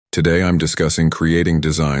Today I'm discussing creating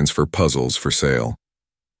designs for puzzles for sale.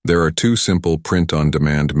 There are two simple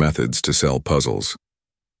print-on-demand methods to sell puzzles.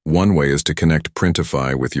 One way is to connect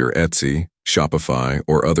Printify with your Etsy, Shopify,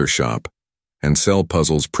 or other shop, and sell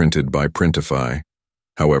puzzles printed by Printify.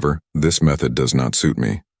 However, this method does not suit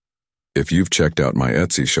me. If you've checked out my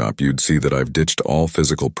Etsy shop, you'd see that I've ditched all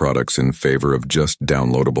physical products in favor of just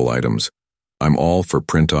downloadable items. I'm all for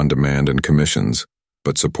print-on-demand and commissions,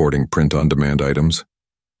 but supporting print-on-demand items?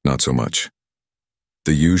 Not so much.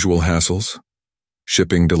 The usual hassles?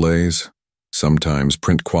 Shipping delays? Sometimes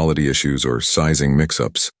print quality issues or sizing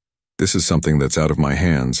mix-ups. This is something that's out of my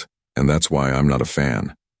hands, and that's why I'm not a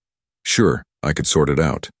fan. Sure, I could sort it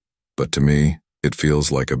out, but to me, it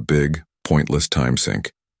feels like a big, pointless time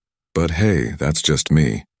sink. But hey, that's just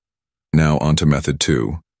me. Now onto method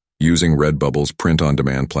 2, using RedBubble's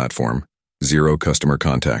print-on-demand platform, zero customer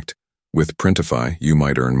contact. With Printify, you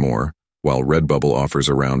might earn more, while RedBubble offers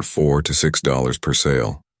around $4 to $6 per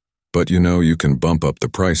sale. But you can bump up the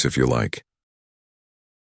price if you like.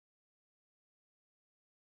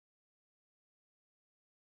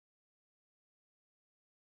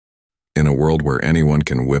 In a world where anyone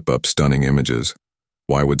can whip up stunning images,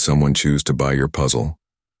 why would someone choose to buy your puzzle?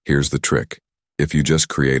 Here's the trick. If you just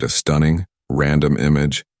create a stunning, random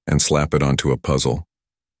image and slap it onto a puzzle,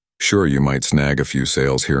 sure, you might snag a few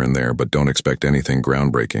sales here and there, but don't expect anything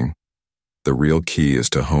groundbreaking. The real key is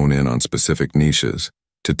to hone in on specific niches,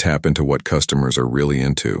 to tap into what customers are really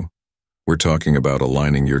into. We're talking about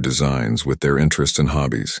aligning your designs with their interests and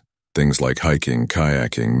hobbies, things like hiking,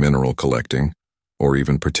 kayaking, mineral collecting, or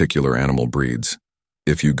even particular animal breeds.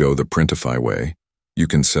 If you go the Printify way, you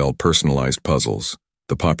can sell personalized puzzles.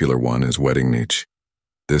 The popular one is wedding niche.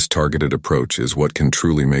 This targeted approach is what can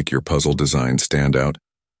truly make your puzzle design stand out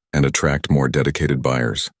and attract more dedicated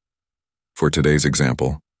buyers. For today's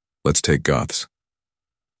example, let's take Goths.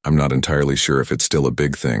 I'm not entirely sure if it's still a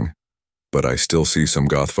big thing, but I still see some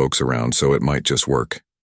Goth folks around, so it might just work.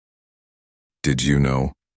 Did you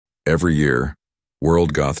know? Every year,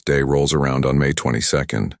 World Goth Day rolls around on May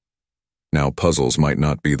 22nd. Now, puzzles might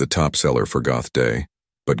not be the top seller for Goth Day,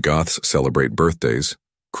 but Goths celebrate birthdays,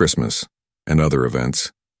 Christmas, and other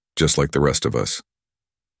events, just like the rest of us.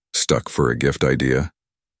 Stuck for a gift idea?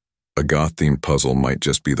 A Goth-themed puzzle might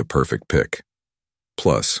just be the perfect pick.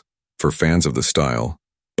 Plus, for fans of the style,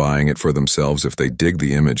 buying it for themselves if they dig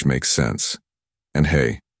the image makes sense. And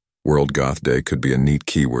hey, World Goth Day could be a neat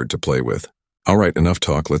keyword to play with. Alright, enough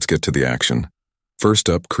talk, let's get to the action. First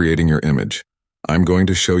up, creating your image. I'm going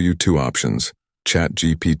to show you two options,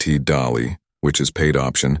 ChatGPT DALL-E, which is paid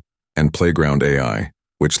option, and Playground AI,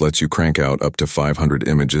 which lets you crank out up to 500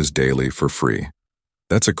 images daily for free.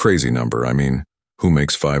 That's a crazy number. I mean, who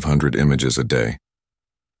makes 500 images a day?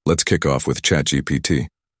 Let's kick off with ChatGPT.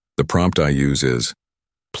 The prompt I use is,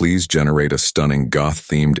 please generate a stunning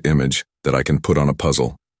Goth-themed image that I can put on a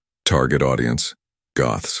puzzle. Target audience,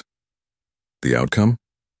 Goths. The outcome?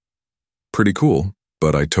 Pretty cool,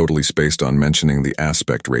 but I totally spaced on mentioning the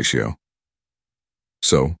aspect ratio.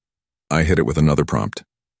 So, I hit it with another prompt.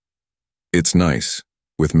 It's nice,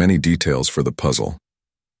 with many details for the puzzle,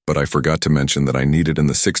 but I forgot to mention that I need it in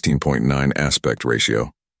the 16.9 aspect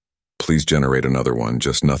ratio. Please generate another one,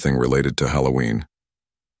 just nothing related to Halloween.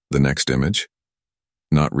 The next image?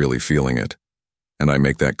 Not really feeling it, and I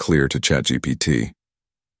make that clear to ChatGPT.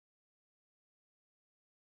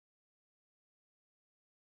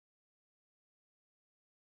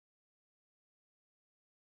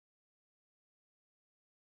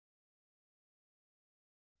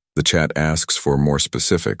 The chat asks for more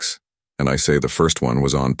specifics, and I say the first one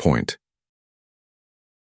was on point.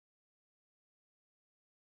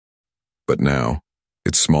 But now,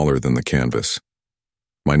 it's smaller than the canvas.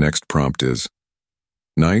 My next prompt is,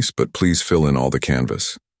 nice, but please fill in all the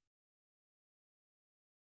canvas.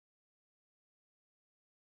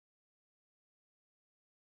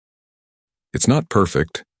 It's not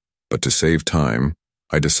perfect, but to save time,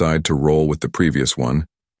 I decide to roll with the previous one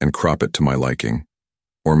and crop it to my liking.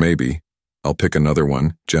 Or maybe, I'll pick another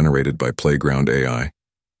one generated by Playground AI.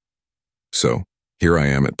 So, here I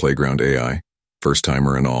am at Playground AI,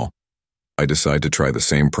 first-timer and all. I decide to try the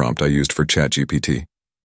same prompt I used for ChatGPT.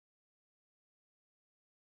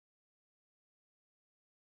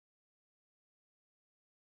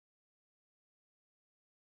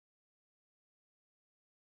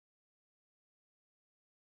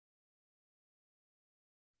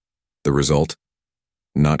 The result?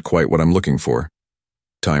 Not quite what I'm looking for.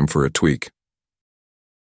 Time for a tweak.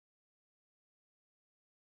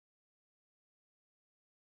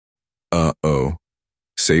 Uh-oh.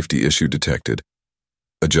 Safety issue detected.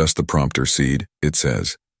 Adjust the prompter seed, it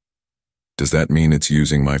says. Does that mean it's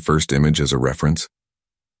using my first image as a reference?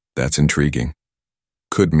 That's intriguing.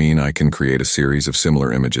 Could mean I can create a series of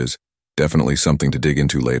similar images, definitely something to dig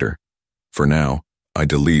into later. For now, I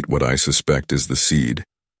delete what I suspect is the seed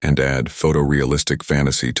and add photorealistic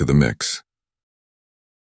fantasy to the mix.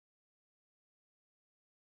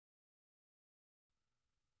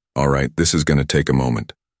 Alright, this is going to take a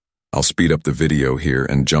moment. I'll speed up the video here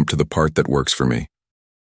and jump to the part that works for me.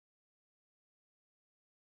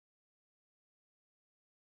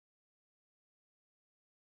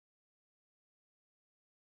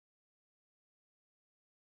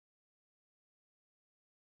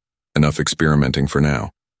 Enough experimenting for now.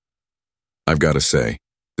 I've got to say,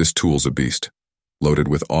 this tool's a beast, loaded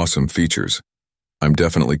with awesome features. I'm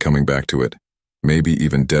definitely coming back to it, maybe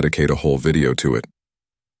even dedicate a whole video to it.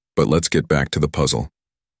 But let's get back to the puzzle.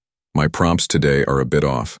 My prompts today are a bit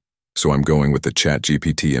off, so I'm going with the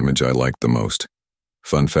ChatGPT image I liked the most.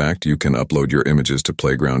 Fun fact, you can upload your images to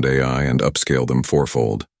Playground AI and upscale them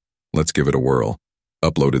fourfold. Let's give it a whirl.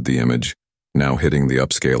 Uploaded the image, now hitting the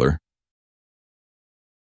upscaler.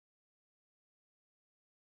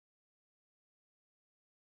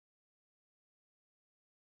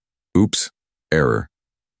 Oops, error.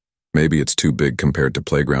 Maybe it's too big compared to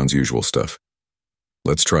Playground's usual stuff.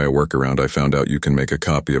 Let's try a workaround. I found out you can make a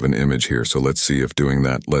copy of an image here, so let's see if doing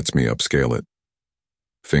that lets me upscale it.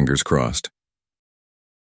 Fingers crossed.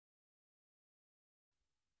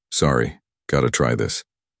 Sorry, gotta try this.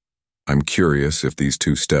 I'm curious if these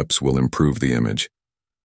two steps will improve the image.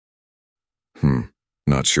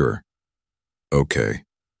 Not sure. Okay,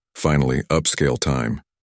 finally upscale time.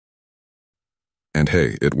 And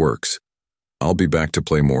hey, it works. I'll be back to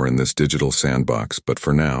play more in this digital sandbox, but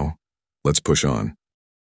for now, let's push on.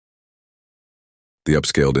 The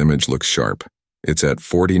upscaled image looks sharp. It's at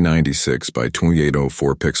 4096 by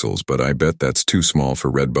 2804 pixels, but I bet that's too small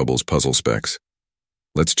for RedBubble's puzzle specs.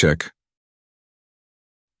 Let's check.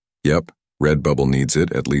 Yep, RedBubble needs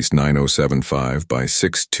it at least 9075 by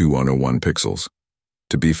 62101 pixels.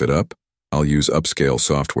 To beef it up, I'll use upscale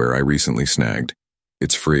software I recently snagged.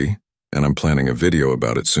 It's free, and I'm planning a video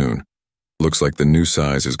about it soon. Looks like the new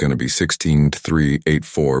size is going to be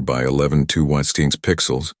 16384 by 1121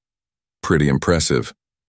 pixels. Pretty impressive.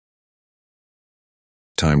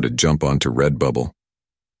 Time to jump onto RedBubble.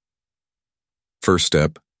 First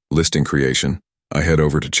step, listing creation. I head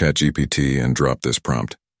over to ChatGPT and drop this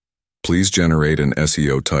prompt. Please generate an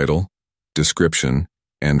SEO title, description,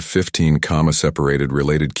 and 15 comma-separated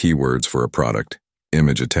related keywords for a product.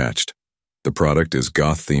 Image attached. The product is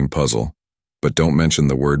Goth theme puzzle, but don't mention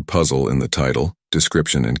the word puzzle in the title,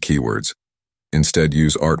 description, and keywords. Instead,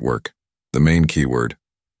 use artwork, the main keyword,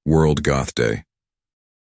 World Goth Day.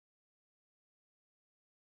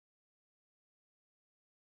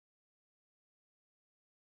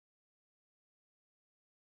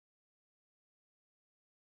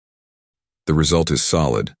 The result is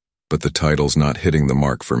solid, but the title's not hitting the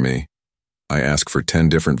mark for me. I ask for 10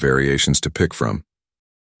 different variations to pick from.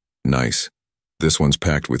 Nice. This one's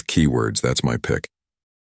packed with keywords, that's my pick.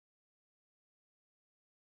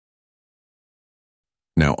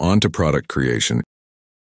 Now on to product creation.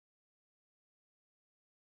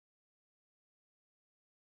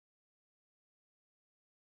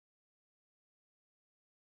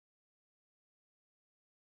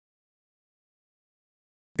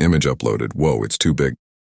 Image uploaded. Whoa, it's too big.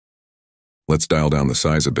 Let's dial down the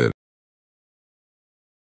size a bit.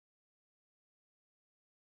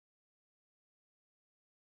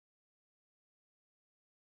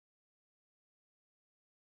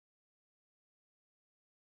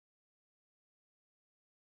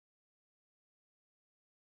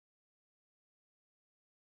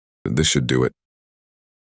 This should do it.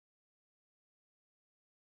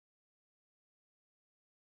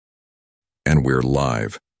 And we're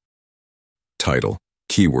live. Title,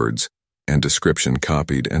 keywords, and description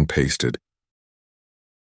copied and pasted.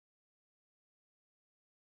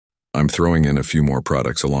 I'm throwing in a few more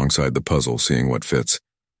products alongside the puzzle, seeing what fits.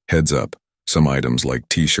 Heads up, some items like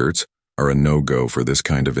t-shirts are a no-go for this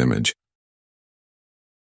kind of image.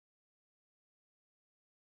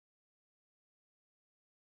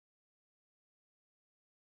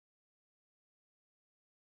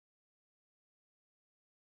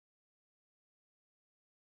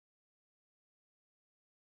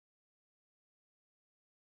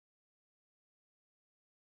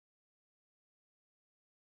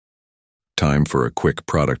 Time for a quick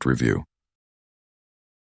product review.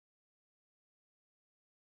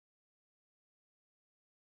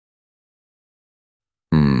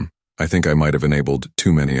 I think I might have enabled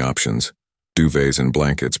too many options. Duvets and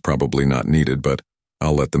blankets probably not needed, but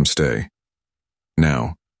I'll let them stay.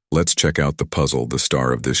 Now, Let's check out the puzzle, the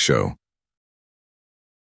star of this show.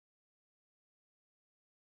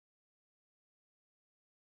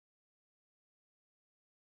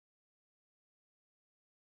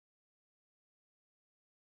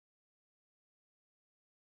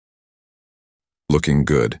 Looking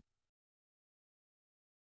good.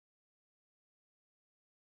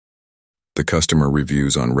 The customer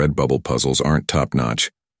reviews on RedBubble puzzles aren't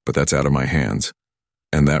top-notch, but that's out of my hands.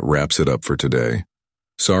 And that wraps it up for today.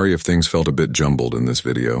 Sorry if things felt a bit jumbled in this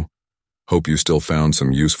video. Hope you still found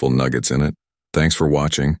some useful nuggets in it. Thanks for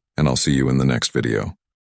watching, and I'll see you in the next video.